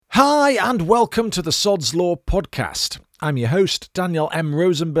Hi and welcome to the Sod's Law podcast. I'm your host, Daniel M.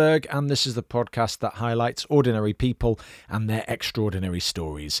 Rosenberg, and this is the podcast that highlights ordinary people and their extraordinary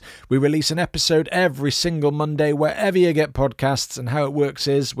stories. We release an episode every single Monday wherever you get podcasts, and how it works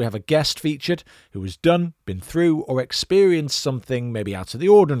is we have a guest featured who has done, been through, or experienced something maybe out of the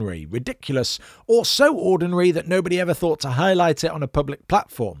ordinary, ridiculous, or so ordinary that nobody ever thought to highlight it on a public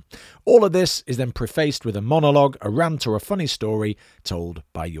platform. All of this is then prefaced with a monologue, a rant, or a funny story told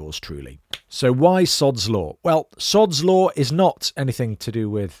by yours truly. So why Sod's Law? Well, Sod's Law is not anything to do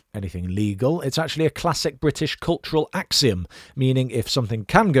with anything legal. It's actually a classic British cultural axiom, meaning if something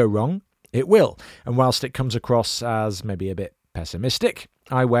can go wrong, it will. And whilst it comes across as maybe a bit pessimistic,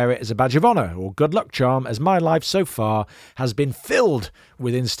 I wear it as a badge of honour or good luck charm, as my life so far has been filled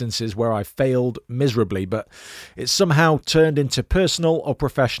with instances where I failed miserably, but it's somehow turned into personal or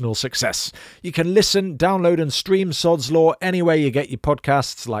professional success. You can listen, download and stream Sod's Law anywhere you get your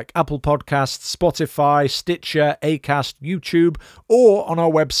podcasts, like Apple Podcasts, Spotify, Stitcher, Acast, YouTube, or on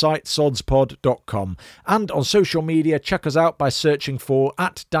our website sodspod.com. And on social media, check us out by searching for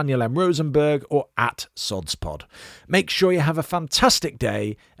 @Daniel M. Rosenberg or @SodsPod. Make sure you have a fantastic day,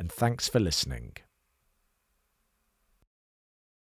 and thanks for listening.